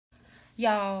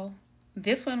Y'all,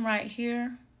 this one right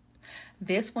here,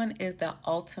 this one is the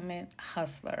ultimate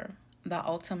hustler, the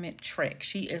ultimate trick.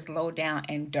 She is low down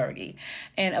and dirty.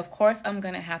 And of course, I'm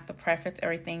going to have to preface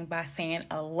everything by saying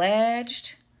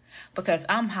alleged, because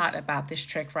I'm hot about this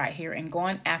trick right here and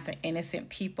going after innocent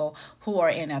people who are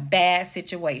in a bad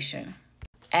situation.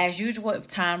 As usual, if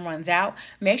time runs out,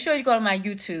 make sure you go to my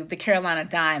YouTube, The Carolina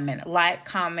Diamond, like,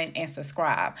 comment, and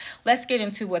subscribe. Let's get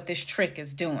into what this trick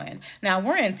is doing. Now,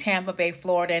 we're in Tampa Bay,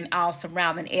 Florida, and all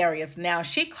surrounding areas. Now,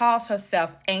 she calls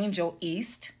herself Angel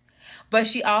East, but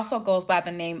she also goes by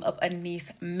the name of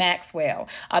Anise Maxwell,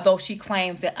 although she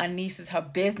claims that Anise is her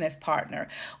business partner.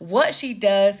 What she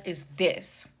does is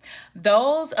this.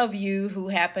 Those of you who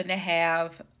happen to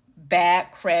have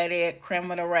bad credit,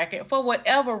 criminal record, for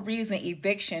whatever reason,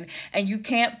 eviction, and you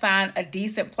can't find a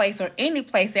decent place or any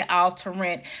place at all to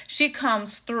rent, she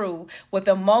comes through with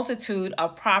a multitude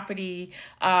of property,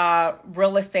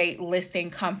 real estate listing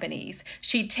companies.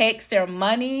 She takes their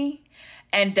money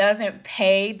and doesn't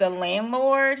pay the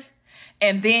landlord,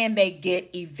 and then they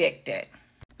get evicted.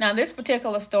 Now, this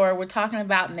particular story, we're talking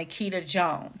about Nikita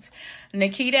Jones.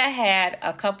 Nikita had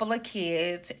a couple of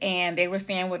kids, and they were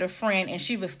staying with a friend, and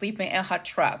she was sleeping in her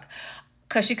truck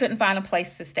because she couldn't find a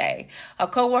place to stay. A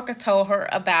coworker told her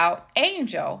about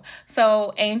Angel.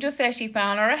 So Angel said she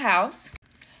found her a house,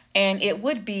 and it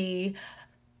would be,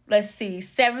 let's see,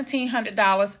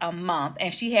 $1,700 a month,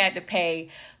 and she had to pay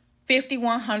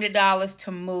 $5,100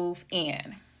 to move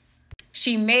in.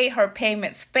 She made her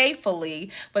payments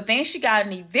faithfully, but then she got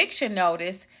an eviction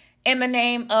notice in the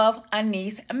name of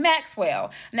Anise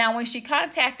Maxwell. Now, when she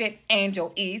contacted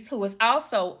Angel East, who was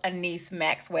also Anise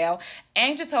Maxwell,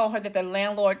 Angel told her that the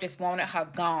landlord just wanted her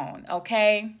gone,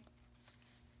 okay?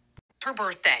 Her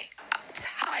birthday. I'm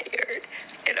tired,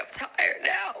 and I'm tired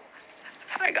now.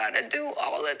 I gotta do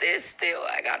all of this still.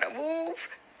 I gotta move.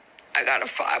 I gotta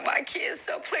find my kids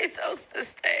someplace else to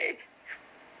stay.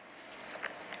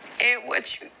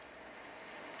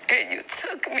 And you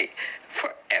took me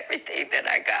for everything that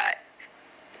I got.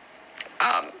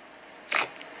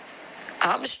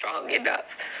 I'm strong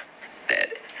enough that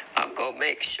I'm gonna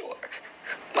make sure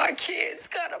my kids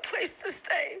got a place to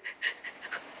stay.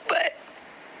 But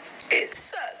it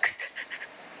sucks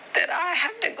that I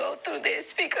have to go through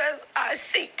this because I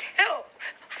seeked help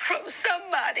from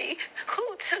somebody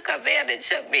who took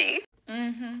advantage of me.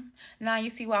 Now you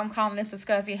see why I'm calling this a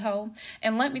scuzzy hoe.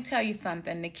 And let me tell you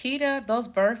something. Nikita, those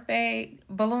birthday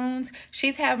balloons,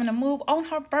 she's having to move on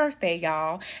her birthday,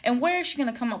 y'all. And where is she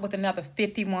going to come up with another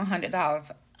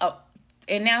 $5,100?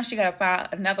 And now she got to find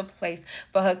another place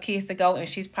for her kids to go, and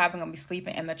she's probably going to be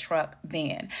sleeping in the truck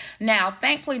then. Now,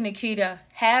 thankfully, Nikita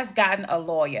has gotten a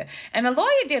lawyer, and the lawyer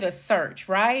did a search,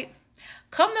 right?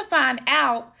 Come to find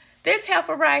out, this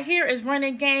heifer right here is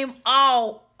running game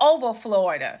all over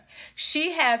Florida.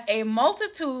 She has a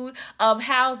multitude of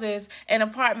houses and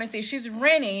apartments that she's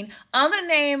renting under the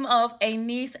name of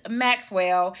Anise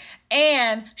Maxwell,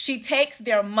 and she takes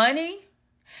their money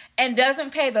and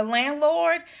doesn't pay the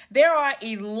landlord. There are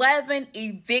 11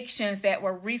 evictions that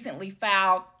were recently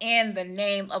filed in the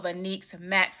name of Anise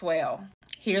Maxwell.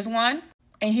 Here's one,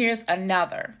 and here's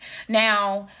another.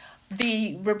 Now,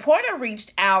 the reporter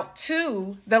reached out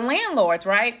to the landlords,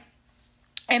 right?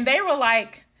 And they were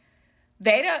like,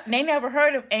 they never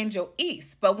heard of Angel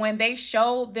East, but when they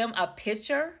showed them a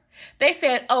picture, they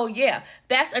said, oh yeah,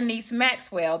 that's Anise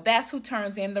Maxwell. That's who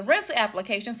turns in the rental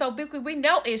application. So basically, we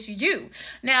know it's you.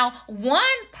 Now,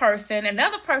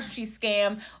 another person she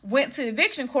scammed went to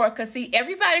eviction court because, see,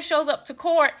 everybody shows up to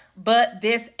court but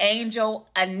this Angel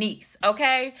Anise,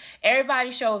 okay?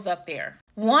 Everybody shows up there.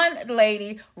 One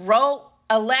lady wrote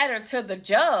a letter to the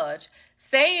judge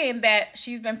saying that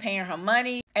she's been paying her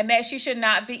money and that she should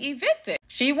not be evicted.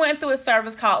 She went through a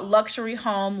service called Luxury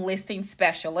Home Listing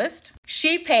Specialist.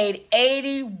 She paid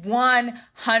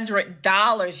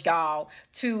 $8,100, y'all,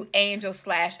 to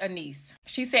Angel/Anise.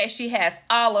 She said she has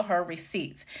all of her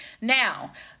receipts.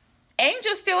 Now,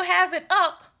 Angel still has it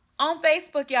up on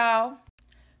Facebook, y'all.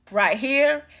 Right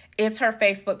here is her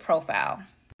Facebook profile,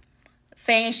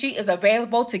 saying she is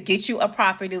available to get you a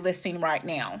property listing right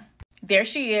now. There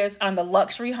she is on the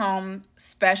Luxury Home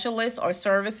Specialist or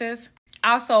Services.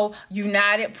 Also,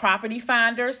 United Property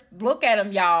Finders. Look at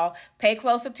them, y'all. Pay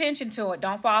close attention to it.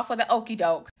 Don't fall for the okie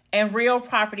doke. And Real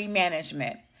Property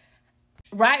Management.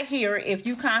 right here, if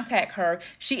you contact her,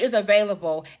 she is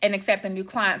available and accepting new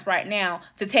clients right now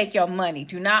to take your money.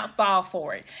 Do not fall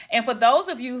for it. And for those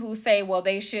of you who say, well,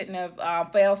 they shouldn't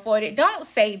have fell for it, don't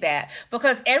say that,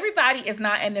 because everybody is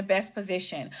not in the best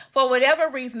position. For whatever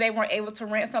reason, they weren't able to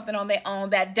rent something on their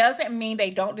own. That doesn't mean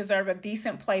they don't deserve a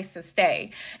decent place to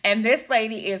stay. And this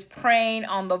lady is preying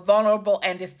on the vulnerable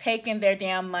and just taking their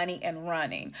damn money and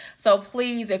running. So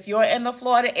please, if you're in the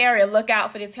Florida area, look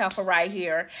out for this helper right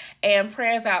here. And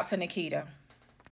prayers out to Nikita.